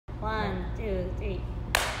1, 2, 3.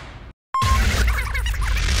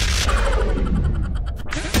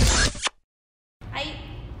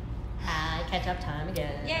 Hi, catch up time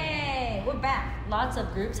again. Yay! We're back. Lots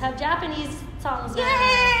of groups have Japanese songs now.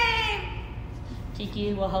 Yay!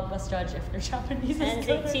 Kiki will help us judge if they're Japanese.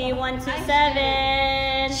 NCT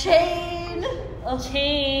 127. Chain.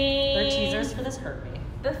 Chain. Their teasers for this hurt me.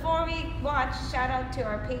 Before we watch, shout out to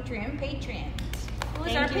our Patreon patrons.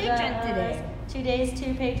 Who's our Thank you, patron guys. today? 2 days,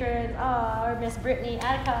 2 patrons. Our Miss Brittany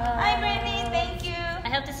Attica. Hi, Brittany. Thank you. I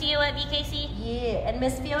hope to see you at BKC. Yeah, and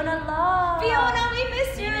Miss Fiona Law. Fiona, we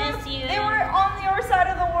miss you. We miss you. They were on the other side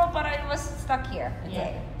of the world, but I was stuck here.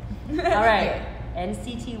 Yeah. All right.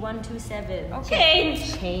 NCT 127. Okay.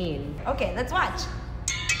 Chain. Okay, let's watch.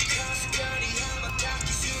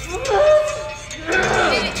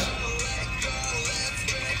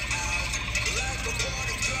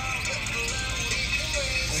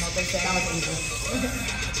 That was easy.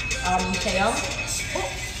 Taeyong.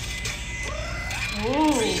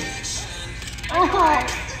 Ooh. Oh,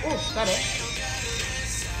 got it.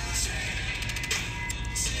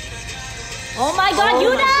 Oh my god, Oh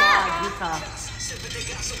Yuta! my god, Yuta.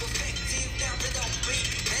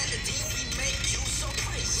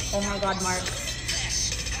 Oh my god, Mark.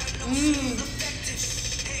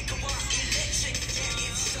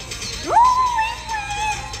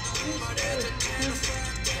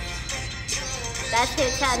 That's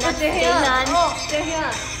his hand. That's his hand. Oh.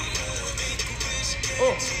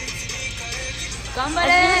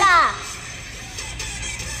 Ganbare.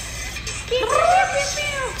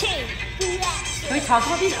 Can we talk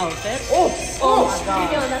about these outfits? Oh my god.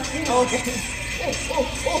 Okay.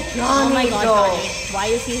 Oh my god, Johnny. Why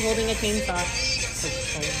is he holding a chainsaw?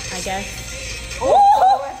 I guess.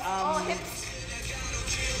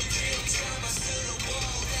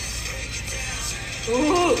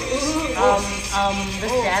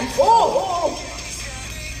 This dance.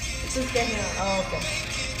 This is getting okay.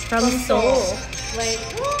 From Seoul. Like,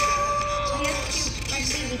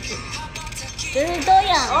 This is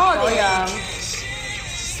Doyoung. Doyoung.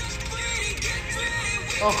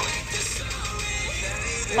 Oh.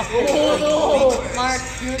 Mark,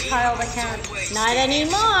 you child, I can't. Not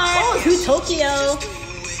anymore. To Tokyo.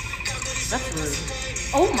 That's rude.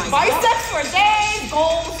 Oh my god. biceps for days,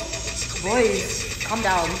 goals. Boys, calm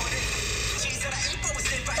down.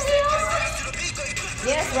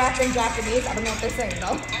 Yes, rap in Japanese. I don't know what they're saying,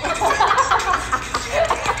 though.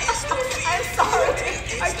 I'm sorry.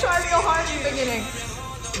 I tried real hard in the beginning.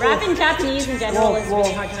 Rap in Japanese in general is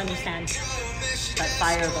really hard to understand. That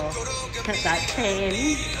fire though. That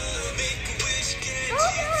chain.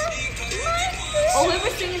 Oh, we were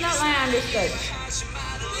singing that line. I understood.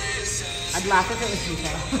 I'd laugh if it was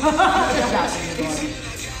Yuta.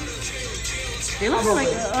 They look like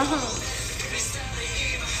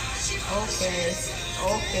Okay.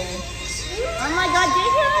 Okay. Oh my god,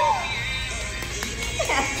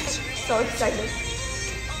 So excited.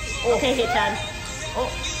 Jaehyun! Okay, Hee-chan. Oh.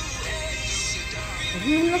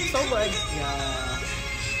 You look so good. yeah.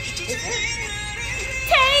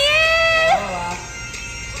 Taeyeon!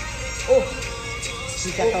 Oh.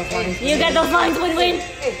 You get those lines. You get those lines, win-win.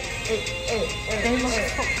 They look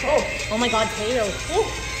so cool. Oh my god, Taeyeon.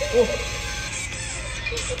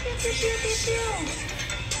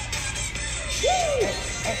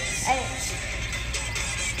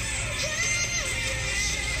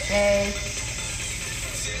 Hey.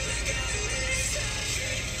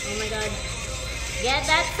 Oh my god. Get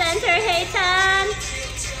that center, Hee-chan.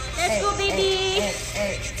 Let's go, baby.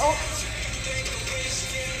 Oh.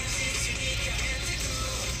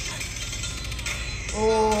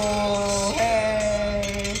 Oh,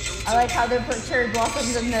 hey. I like how they put cherry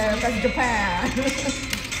blossoms in there because Japan.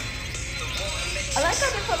 I like how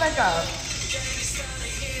they put like a...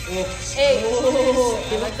 Hey. I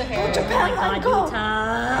like the hair. Oh my god, Yuta.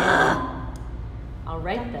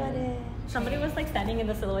 Alright then. Somebody was like standing in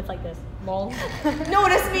the silhouettes like this. Lol.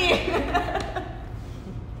 Notice me.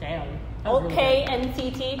 Damn. Okay,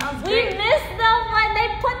 NCT. We great. missed them when they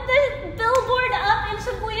put the billboard up in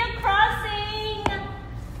Shibuya Crossing.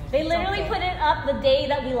 They literally put it up the day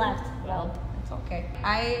that we left. Well, it's okay.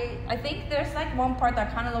 I think there's like one part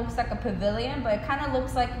that kind of looks like a pavilion, but it kind of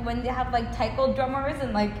looks like when they have like taiko drummers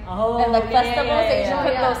and like festivals. They should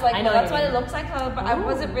put those like. I know That's what what you it looks like. But I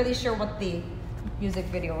wasn't really sure what the music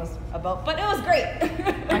video was about, but it was great.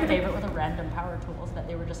 My favorite were the random power tools that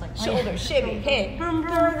they were just like Shoulder shimmy, hey, Brum,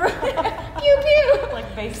 pew pew.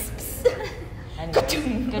 like bass. Anyways,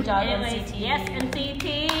 good job, NCT. Yes, NCT.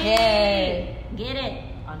 Yay. Get it.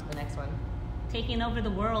 On to the next one. Taking over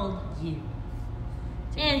the world. You.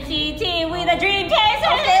 NCT, we the dream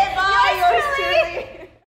chasers. Okay, bye. Yours truly.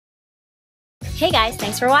 Hey guys,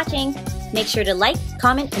 thanks for watching. Make sure to like,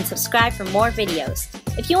 comment, and subscribe for more videos.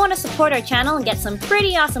 If you want to support our channel and get some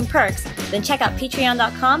pretty awesome perks, then check out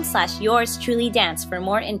patreon.com/yourstrulydance for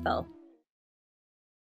more info.